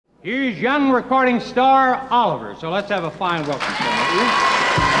Here's young recording star Oliver. So let's have a fine welcome to him.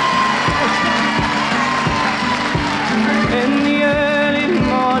 In the early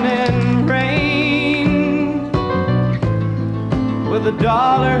morning rain, with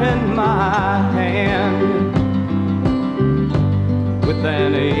 $1 in my hand, with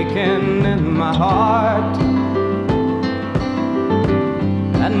an aching in my heart,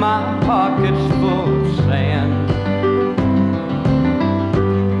 and my pockets full of sand.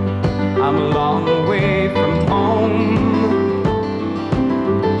 I'm a long way from home.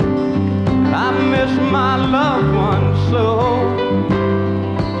 I miss my loved ones so.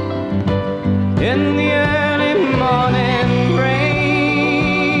 In the early morning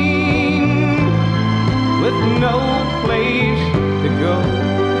rain, with no place to go,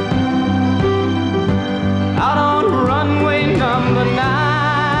 out on runway number 9,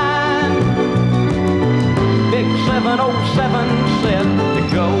 big 707 said to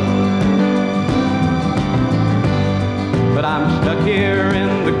go. But I'm stuck here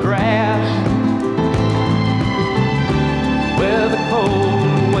in the grass, where the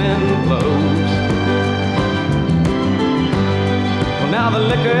cold wind blows. Well, now the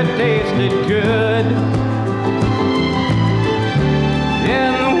liquor tasted good,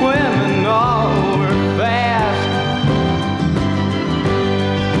 and the women all were fast.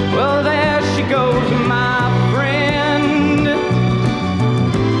 Well, there she goes, my friend.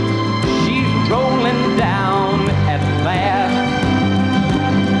 She's rolling down at last.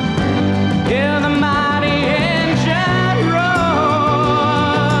 Hear the mighty engine roar,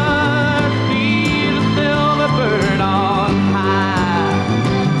 see the silver bird on high.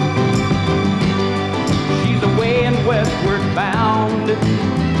 She's away and westward bound,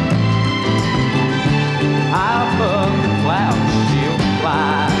 high above the clouds she'll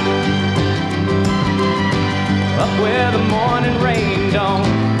fly, up where the morning rain don't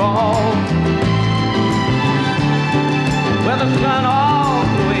fall, where the sun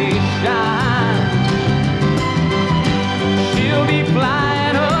always shines. She'll be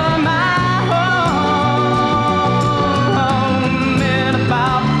flying over my home in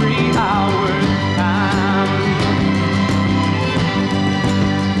about 3 hours' time.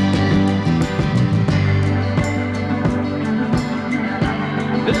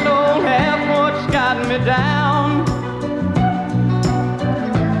 This old airport's got me down.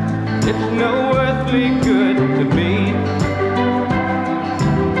 It's no earthly good to me,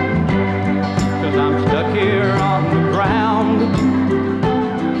 'cause I'm stuck here on the ground,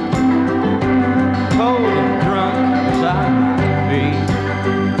 cold and drunk as I be.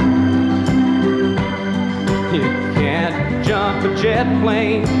 You can't jump a jet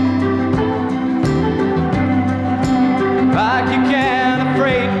plane like you can a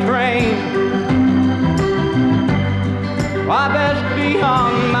freight train. I best be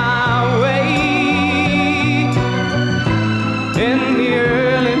on my way in the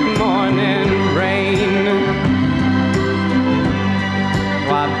early morning rain.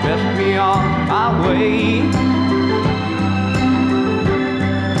 I best be on my way.